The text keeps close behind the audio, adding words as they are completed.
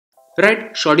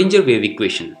Write Schrodinger wave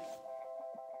equation.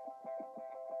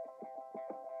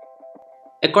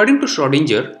 According to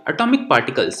Schrodinger, atomic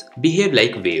particles behave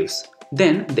like waves.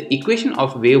 Then the equation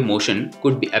of wave motion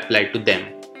could be applied to them.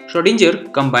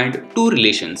 Schrodinger combined two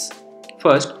relations.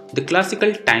 First, the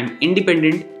classical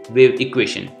time-independent wave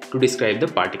equation to describe the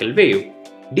particle wave.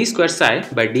 d square psi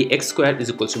by dx square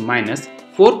is equals to minus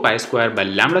 4 pi square by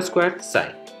lambda square psi.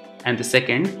 And the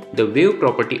second, the wave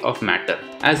property of matter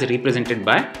as represented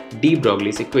by de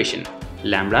Broglie's equation.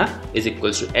 Lambda is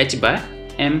equals to h by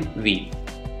mv.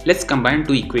 Let's combine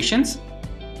two equations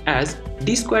as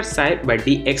d square psi by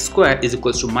dx square is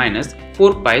equals to minus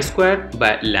 4 pi square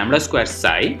by lambda square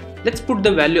psi. Let's put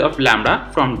the value of lambda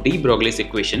from de Broglie's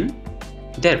equation.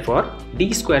 Therefore,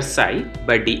 d square psi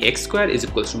by dx square is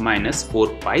equals to minus 4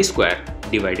 pi square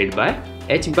divided by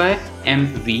h by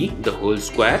mv the whole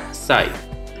square psi.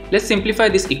 Let's simplify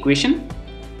this equation.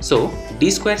 So, d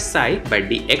square psi by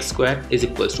dx square is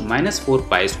equals to minus 4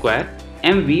 pi square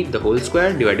mv the whole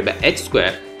square divided by h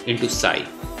square into psi.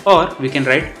 Or we can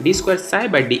write d square psi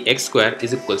by dx square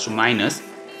is equals to minus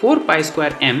 4 pi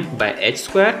square m by h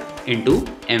square into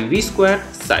mv square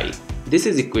psi. This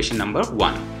is equation number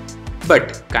 1.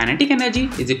 But kinetic energy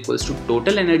is equals to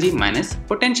total energy minus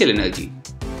potential energy.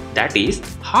 That is,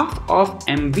 half of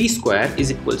mv square is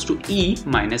equals to E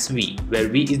minus V, where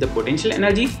V is the potential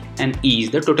energy and E is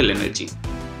the total energy.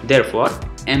 Therefore,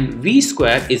 mv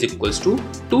square is equals to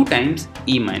 2 times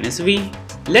E minus V.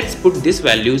 Let's put these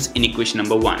values in equation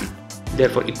number 1.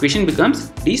 Therefore, equation becomes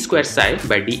d square psi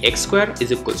by dx square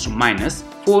is equals to minus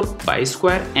 4 pi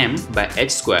square m by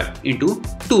h square into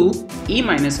 2 E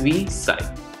minus V psi.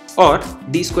 Or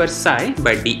d square psi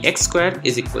by dx square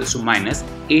is equals to minus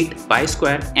 8 pi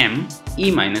square m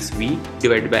E minus V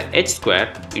divided by h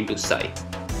square into psi.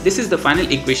 This is the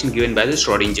final equation given by the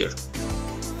Schrodinger.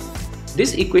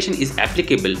 This equation is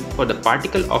applicable for the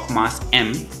particle of mass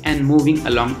m and moving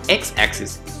along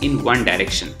x-axis in one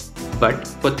direction. But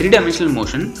for three-dimensional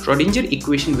motion, Schrodinger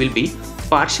equation will be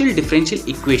partial differential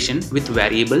equation with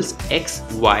variables x,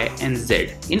 y and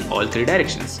z in all three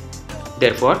directions.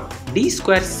 Therefore, d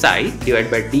square psi divided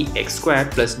by dx square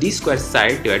plus d square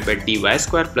psi divided by dy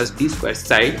square plus d square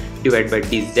psi divided by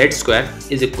dz square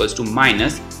is equals to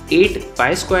minus 8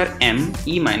 pi square m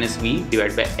E minus V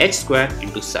divided by h square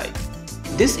into psi.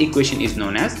 This equation is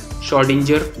known as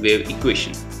Schrodinger wave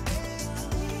equation.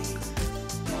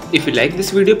 If you like this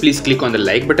video, please click on the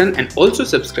like button and also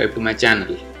subscribe to my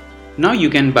channel. Now you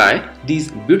can buy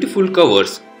these beautiful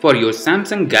covers for your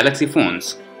Samsung Galaxy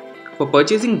phones. For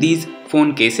purchasing these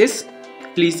phone cases,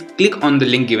 please click on the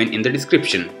link given in the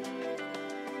description.